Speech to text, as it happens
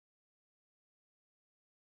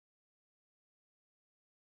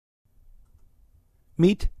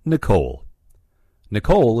Meet Nicole.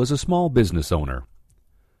 Nicole is a small business owner.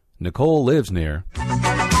 Nicole lives near.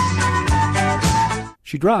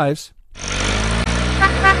 She drives.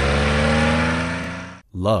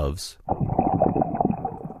 Loves.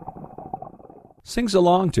 Sings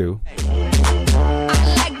along to.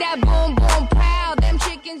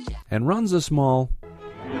 And runs a small.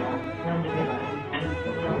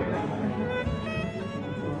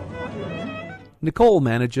 Nicole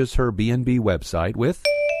manages her B&B website with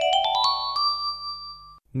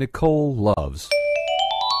Nicole Loves.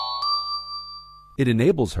 It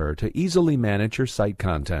enables her to easily manage her site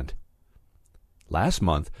content. Last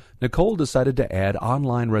month, Nicole decided to add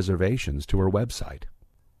online reservations to her website.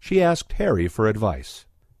 She asked Harry for advice.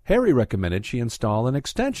 Harry recommended she install an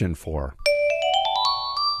extension for.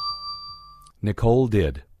 Nicole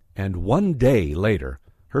did, and 1 day later,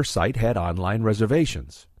 her site had online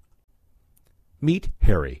reservations. Meet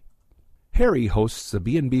Harry. Harry hosts the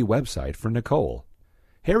B&B website for Nicole.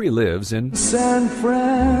 Harry lives in San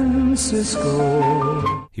Francisco.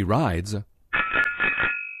 He rides,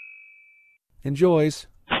 enjoys,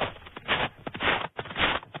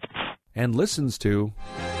 and listens to.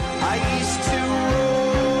 I used to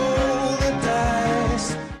roll the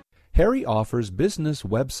dice. Harry offers business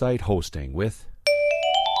website hosting with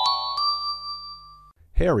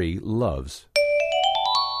Harry Loves.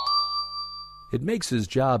 It makes his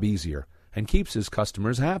job easier and keeps his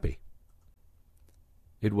customers happy.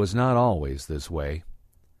 It was not always this way.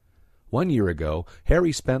 1 year ago,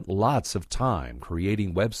 Harry spent lots of time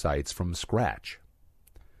creating websites from scratch.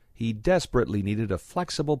 He desperately needed a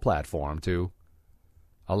flexible platform to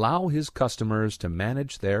allow his customers to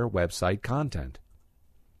manage their website content.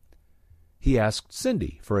 He asked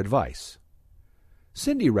Cindy for advice.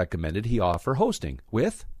 Cindy recommended he offer hosting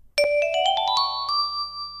with.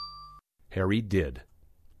 Harry did,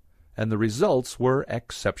 and the results were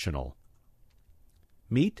exceptional.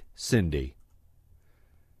 Meet Cindy.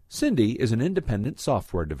 Cindy is an independent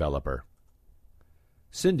software developer.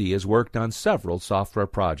 Cindy has worked on several software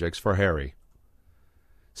projects for Harry.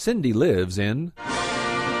 Cindy lives in.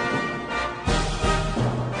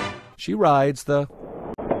 She rides the.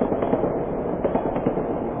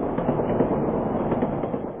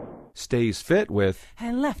 Stays fit with.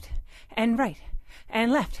 And left, and right,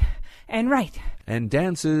 and left, and right. And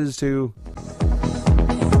dances to.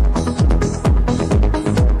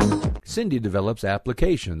 Cindy develops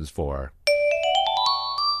applications for.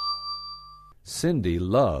 Cindy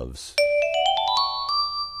Loves.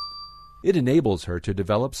 It enables her to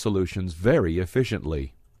develop solutions very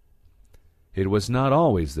efficiently. It was not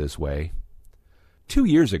always this way. 2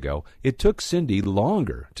 years ago, it took Cindy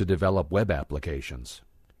longer to develop web applications.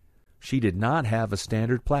 She did not have a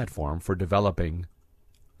standard platform for developing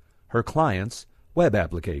her clients' web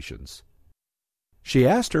applications. She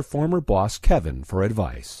asked her former boss, Kevin, for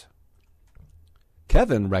advice.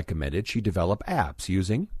 Kevin recommended she develop apps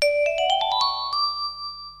using.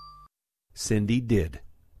 Cindy did,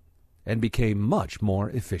 and became much more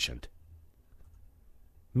efficient.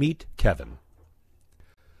 Meet Kevin.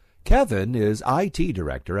 Kevin is IT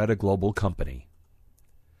director at a global company.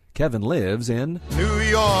 Kevin lives in New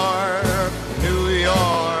York, New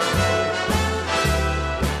York.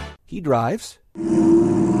 He drives,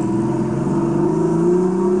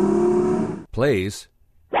 plays,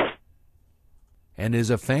 and is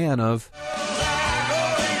a fan of.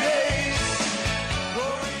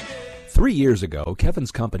 3 years ago,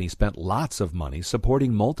 Kevin's company spent lots of money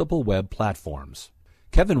supporting multiple web platforms.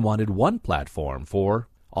 Kevin wanted one platform for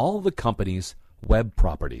all the company's web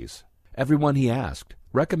properties. Everyone he asked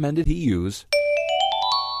recommended he use.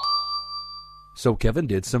 So Kevin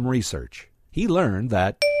did some research. He learned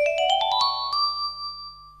that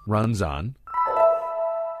runs on,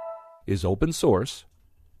 is open source,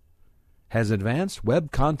 has advanced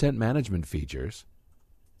web content management features,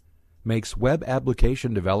 makes web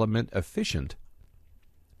application development efficient,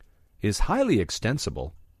 is highly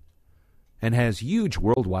extensible, and has huge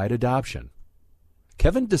worldwide adoption.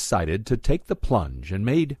 Kevin decided to take the plunge and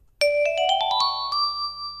made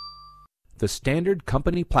the standard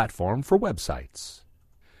company platform for websites.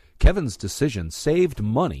 Kevin's decision saved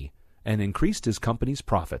money and increased his company's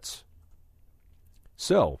profits.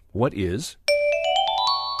 So, what is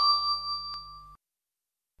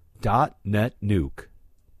DotNetNuke?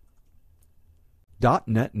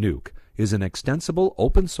 DotNetNuke is an extensible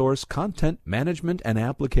open-source content management and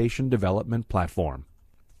application development platform.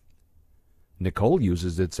 Nicole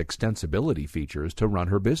uses its extensibility features to run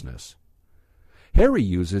her business. Harry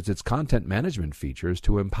uses its content management features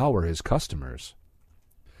to empower his customers.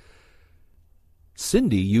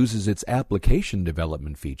 Cindy uses its application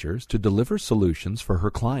development features to deliver solutions for her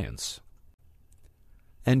clients.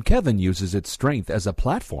 And Kevin uses its strength as a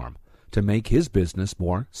platform to make his business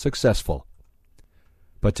more successful.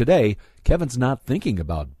 But today, Kevin's not thinking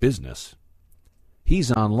about business. He's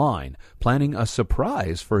online, planning a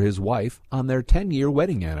surprise for his wife on their 10-year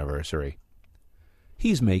wedding anniversary.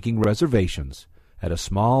 He's making reservations at a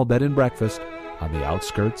small bed and breakfast on the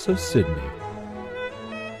outskirts of Sydney.